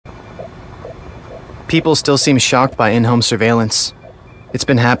People still seem shocked by in-home surveillance. It's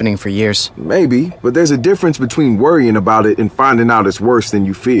been happening for years. Maybe, but there's a difference between worrying about it and finding out it's worse than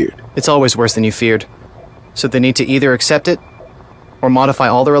you feared. It's always worse than you feared. So they need to either accept it or modify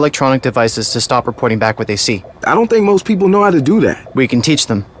all their electronic devices to stop reporting back what they see. I don't think most people know how to do that. We can teach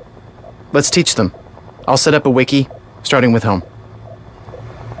them. Let's teach them. I'll set up a wiki, starting with Haum.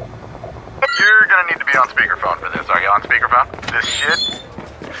 You're gonna need to be on speakerphone for this. Are you on speakerphone? This shit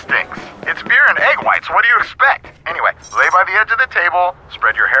stinks. It's beer and egg whites. What do you expect? Anyway, lay by the edge of the table,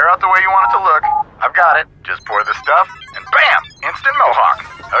 spread your hair out the way you want it to look. I've got it. Just pour the stuff, and bam! Instant mohawk.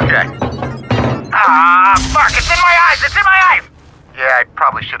 Okay. Ah, fuck! It's in my eyes! It's in my eyes! Yeah, I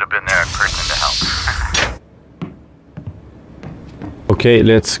probably should have been there in person to help. Okay,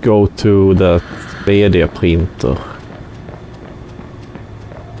 let's go to the 3D printer.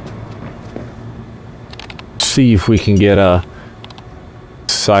 See if we can get a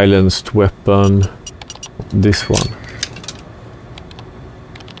silenced weapon. This one.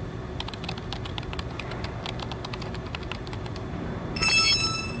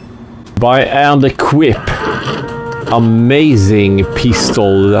 Buy and equip. Amazing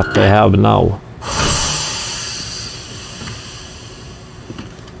pistol that they have now.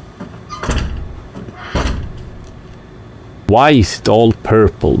 Why is it all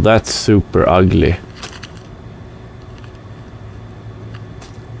purple? That's super ugly.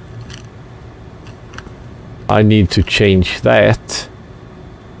 I need to change that.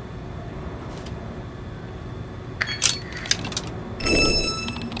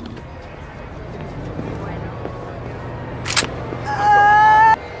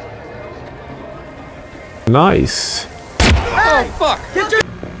 Nice. Oh, fuck! Get your...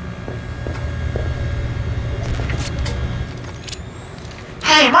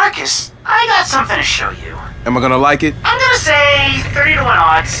 Hey, Marcus, I got something to show you. Am I gonna like it? I'm gonna say 30 to 1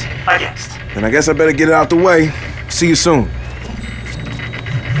 odds against. Then I guess I better get it out the way. See you soon.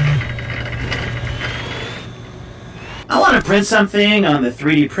 I want to print something on the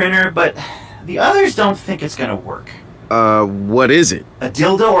 3D printer, but the others don't think it's gonna work. What is it? A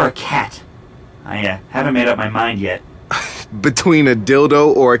dildo or a cat? I haven't made up my mind yet. Between a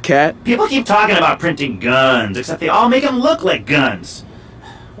dildo or a cat? People keep talking about printing guns, except they all make them look like guns.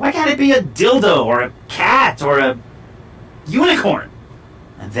 Why can't it be a dildo or a cat or a unicorn?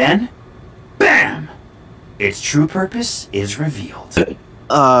 And then, bam! Its true purpose is revealed.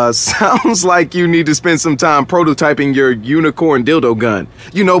 Sounds like you need to spend some time prototyping your unicorn dildo gun.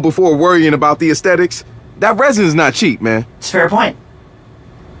 You know, before worrying about the aesthetics. That resin's not cheap, man. It's a fair point.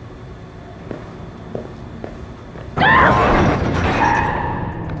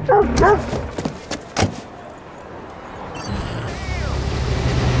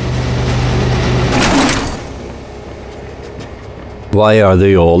 Why are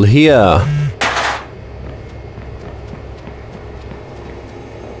they all here?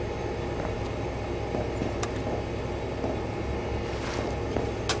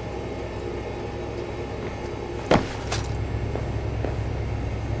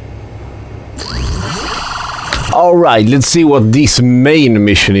 Alright, let's see what this main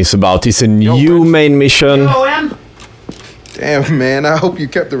mission is about. It's a new main mission. Damn, man, I hope you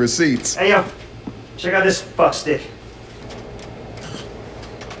kept the receipts. Hey, yo, check out this fuck stick.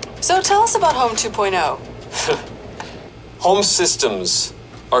 So tell us about Haum 2.0. Home systems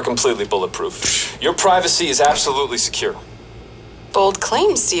are completely bulletproof. Your privacy is absolutely secure. Bold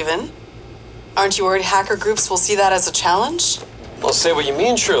claim, Steven. Aren't you worried hacker groups will see that as a challenge? Well, say what you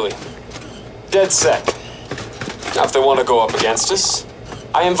mean, Shirley. Dead set. Now, if they want to go up against us,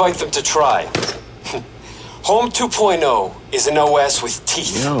 I invite them to try. Haum 2.0 is an OS with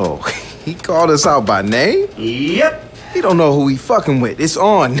teeth. Yo, he called us out by name? Yep. He don't know who he fucking with. It's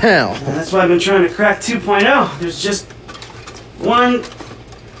on now. Well, that's why I've been trying to crack 2.0. There's just one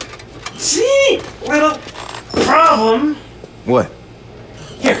teeny little problem. What?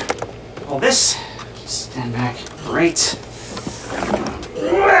 Here, hold this. Stand back. Right.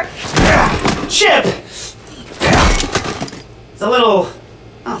 Chip! It's a little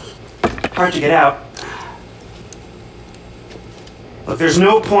hard to get out. Look, there's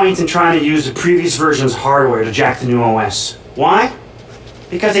no point in trying to use the previous version's hardware to jack the new OS. Why?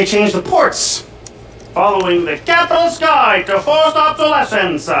 Because they changed the ports, following the capitalist guide to forced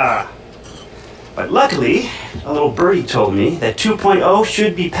obsolescence. But luckily, a little birdie told me that 2.0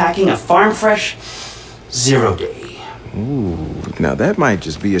 should be packing a farm-fresh 0-day. Ooh, now that might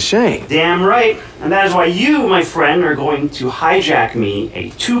just be a shame. Damn right. And that is why you, my friend, are going to hijack me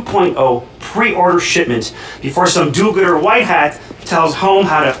a 2.0 pre-order shipment before some do-gooder white hat tells Haum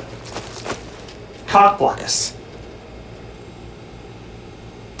how to cock-block us.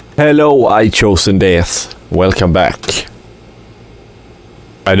 Hello, I chosen death. Welcome back.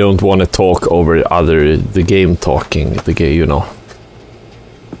 I don't want to talk over the game talking, you know.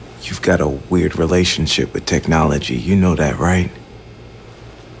 You've got a weird relationship with technology, you know that, right?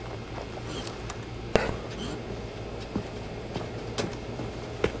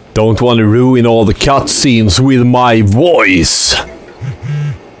 Don't want to ruin all the cutscenes with my voice.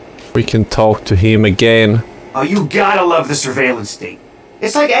 We can talk to him again. Oh, you gotta love the surveillance state.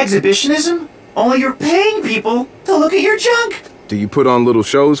 It's like exhibitionism, only you're paying people to look at your junk. Do you put on little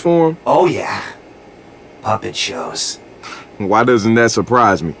shows for them? Oh yeah, puppet shows. Why doesn't that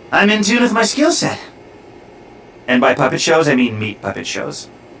surprise me? I'm in tune with my skill set. And by puppet shows, I mean meat puppet shows.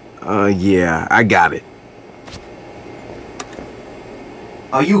 Yeah, I got it.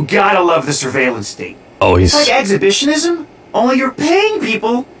 Oh, you gotta love the surveillance state. Oh, he's It's like exhibitionism, only you're paying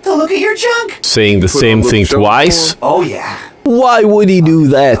people to look at your junk. saying the same thing twice. Oh yeah. Why would he do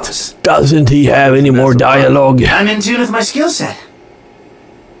that? Doesn't he have any more dialogue? I'm in tune with my skill set.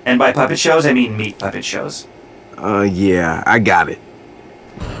 And by puppet shows, I mean meat puppet shows. Yeah, I got it.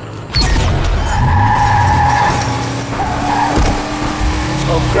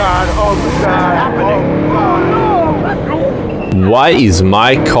 Oh God, oh God, oh God. Why is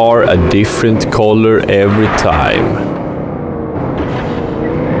my car a different color every time?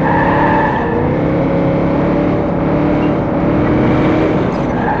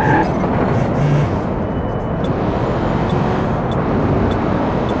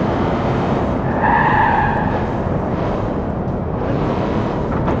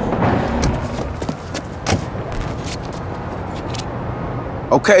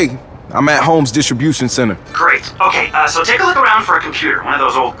 Okay, I'm at Haum's distribution center. Great. Okay, so take a look around for a computer, one of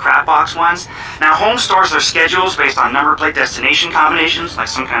those old crap box ones. Now, Haum stores their schedules based on number plate destination combinations, like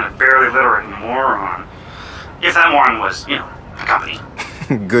some kind of barely literate moron. If that moron was, you know, a company.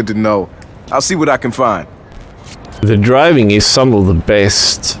 Good to know. I'll see what I can find. The driving is some of the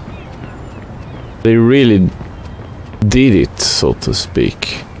best. They really did it, so to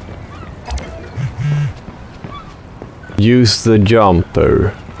speak. Use the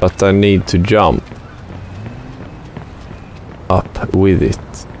jumper, but I need to jump up with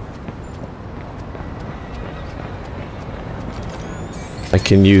it. I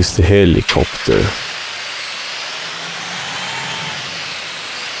can use the helicopter.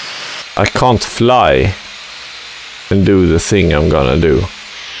 I can't fly and do the thing I'm gonna do.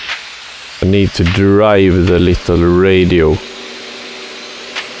 I need to drive the little radio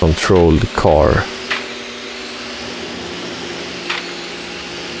controlled car.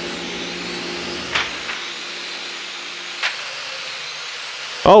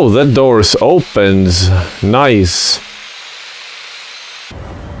 Oh, that door's opens. Nice.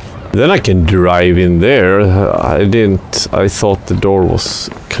 Then I can drive in there. I thought the door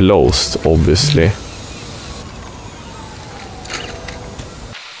was closed, obviously.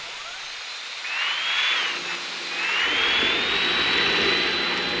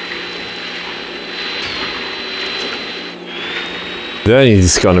 Then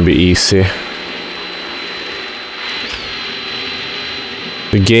it's gonna be easy.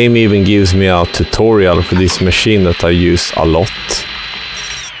 The game even gives me a tutorial for this machine that I use a lot.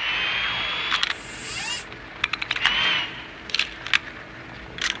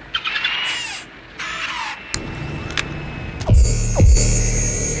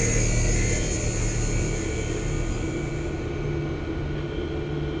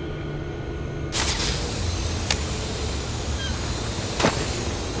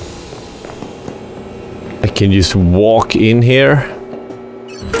 I can just walk in here.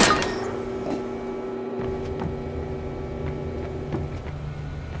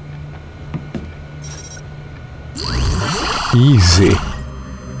 Easy.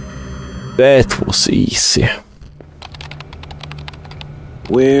 That was easy.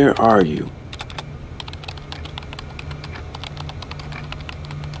 Where are you?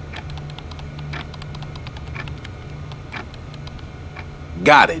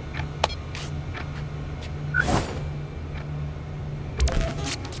 Got it.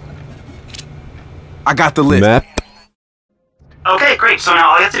 I got the list. Map. Okay, great. So now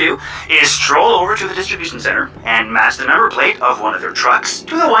all you have to do is stroll over to the distribution center and match the number plate of one of their trucks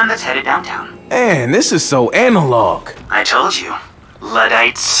to the one that's headed downtown. Man, this is so analog. I told you.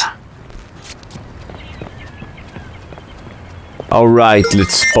 Luddites. Alright,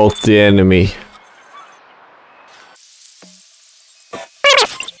 let's spot the enemy.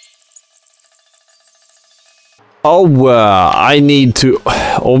 Oh, I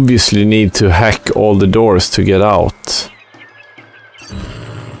obviously need to hack all the doors to get out.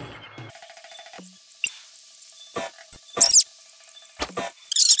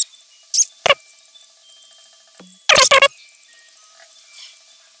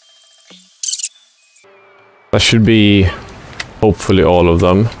 That should be hopefully all of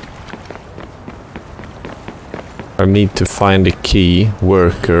them. I need to find a key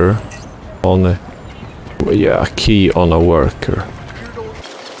worker on a... yeah, a key on a worker.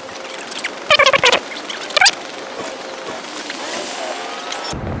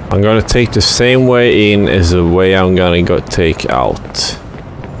 I'm gonna take the same way in as the way I'm gonna go take out.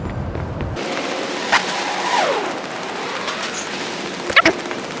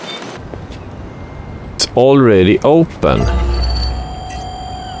 It's already open.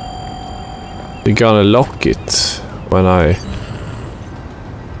 We're gonna lock it when I...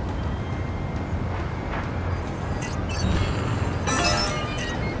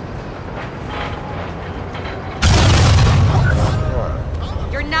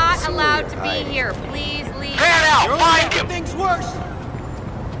 You're not allowed to be here. Please leave. Pan out! Find him! Things worse.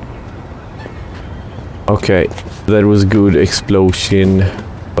 Okay, that was good explosion.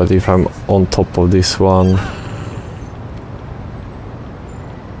 But if I'm on top of this one...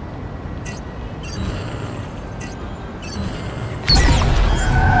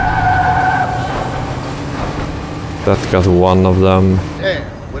 that got one of them. Damn,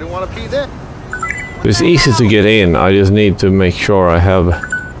 wouldn't want to be there. It's easy to get in, I just need to make sure I have a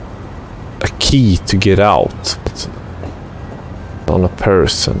key to get out. It's on a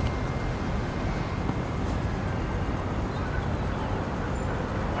person.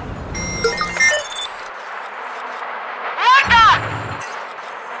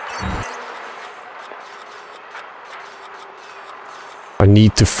 I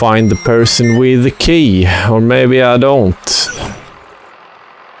need to find the person with the key, or maybe I don't. Pan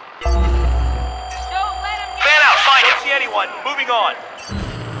out! Find him! See anyone? Moving on!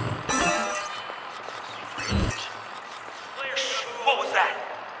 What was that?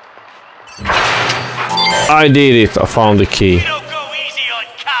 I did it, I found the key. We don't go easy on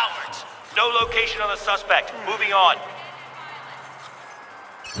cowards! No location on the suspect. Moving on.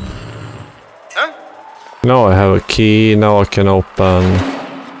 Huh? Now I have a key, now I can open...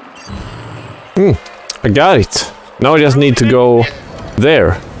 I got it! Now I just need to go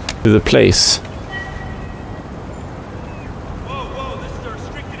there, to the place. Whoa, this is a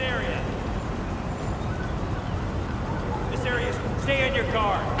restricted area. This area, stay in your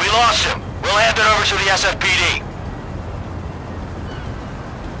car. We lost him. We'll hand it over to the SFPD.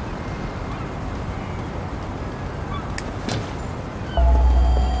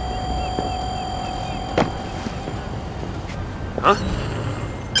 Huh? I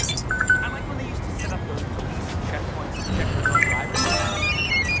like when they used to set up those police checkpoints to check for drivers.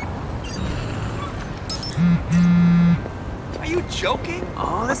 Are you joking?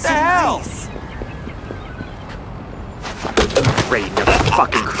 Oh, what the hell? Nice. Great, you're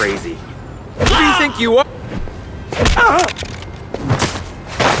fucking crazy. Who do you think you are?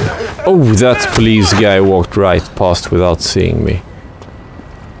 Oh, that police guy walked right past without seeing me.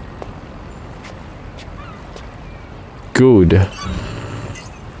 Good.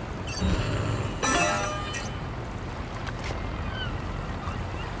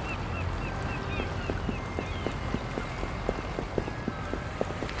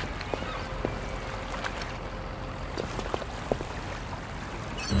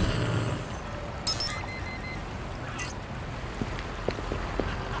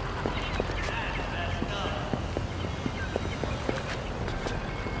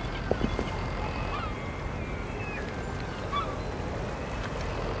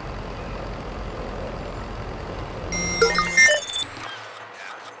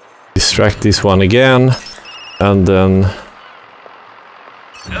 Distract this one again, and then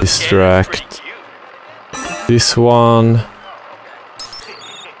distract this one.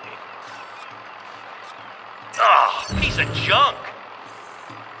 Oh, piece of junk.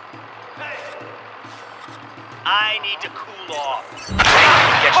 I need to cool off.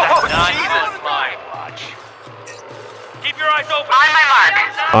 Catch that nonsense, my watch. Keep your eyes open. On my mark.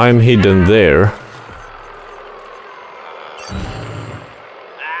 I'm hidden there.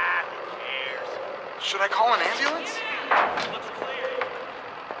 Should I call an ambulance? Looks clear.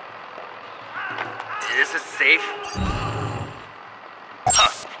 This is safe.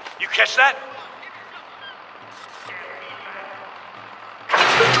 Huh. You catch that?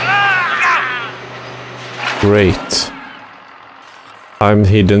 Great. I'm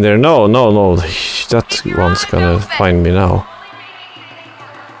hidden there. No. That one's gonna find me now.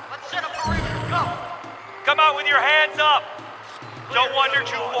 Come out with your hands up. Don't wander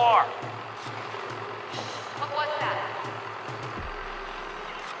too far. What was that?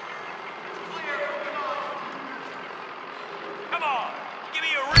 Come on. Give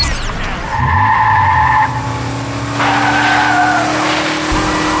me a real chance.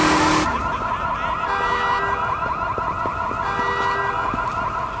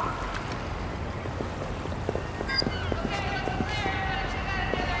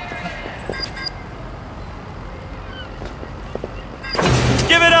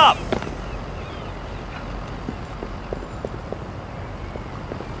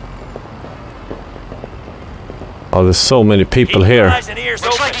 Oh, there's so many people here. Looks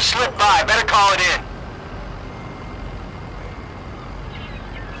like he slipped by. Better call it in.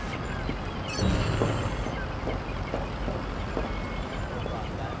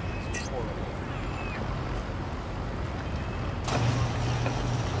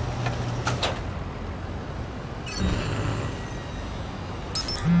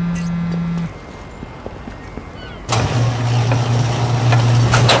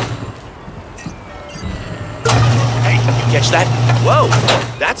 Catch that? Whoa,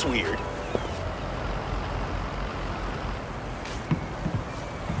 that's weird.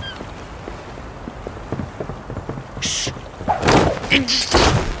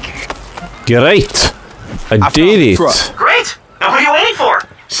 Great! I did it! Great! Now what are you waiting for?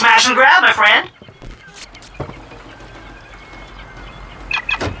 Smash and grab, my friend!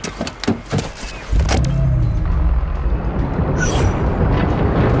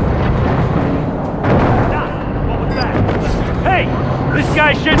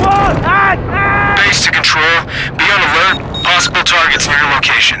 Base to control. Be on alert. Possible targets near your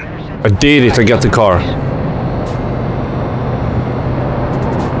location. I did it, I got the car.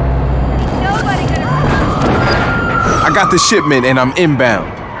 I got the shipment and I'm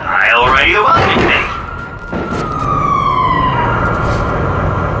inbound. I already welcome you today.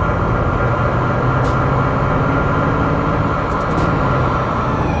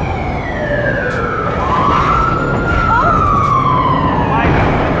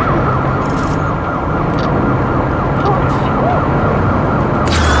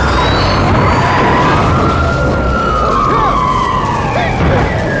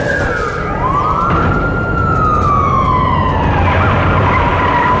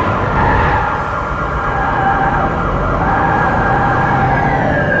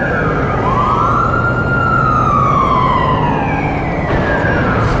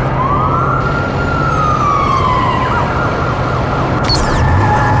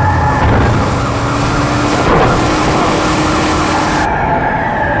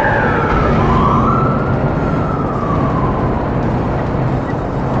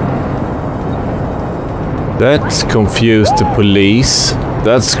 That confused the police.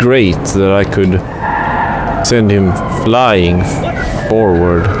 That's great that I could send him flying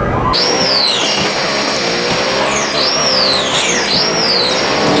forward.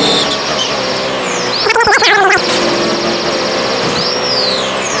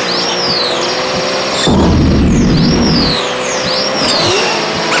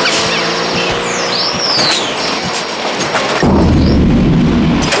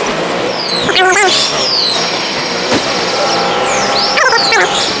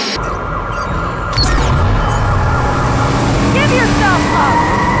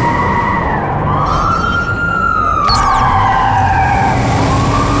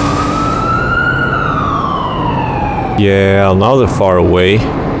 Yeah, now they're far away.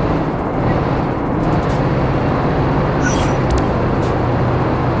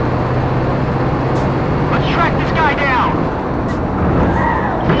 Let's track this guy down.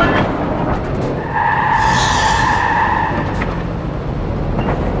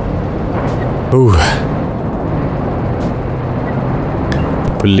 Ooh.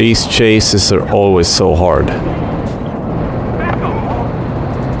 Police chases are always so hard.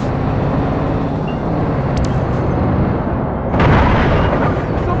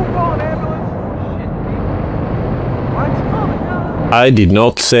 I did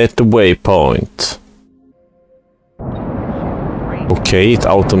not set the waypoint. Okay, it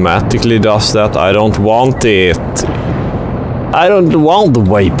automatically does that. I don't want it. I don't want the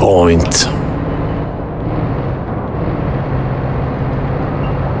waypoint.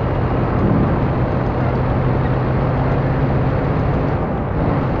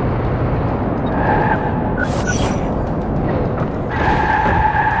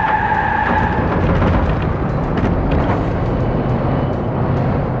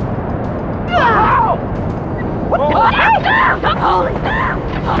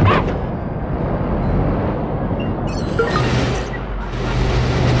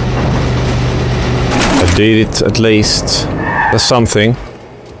 I did it at least. That's something.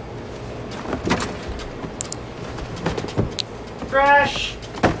 Trash!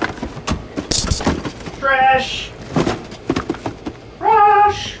 Trash!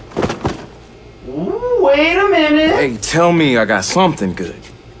 Trash! Ooh, wait a minute! Hey, tell me I got something good.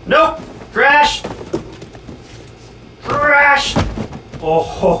 Nope! Trash! Trash! Oh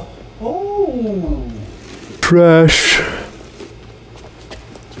ho ho! Trash.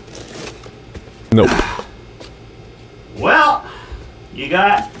 Nope. Well, you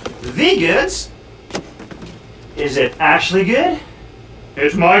got the goods. Is it actually good?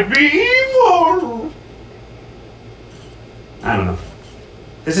 It might be evil.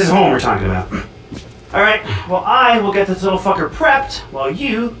 This is Haum we're talking about. Alright, well I will get this little fucker prepped while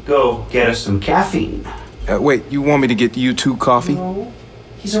you go get us some caffeine. Wait, you want me to get you 2 coffee? No,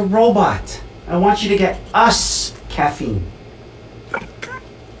 he's a robot. I want you to get us caffeine.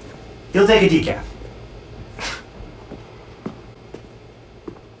 He'll take a decaf.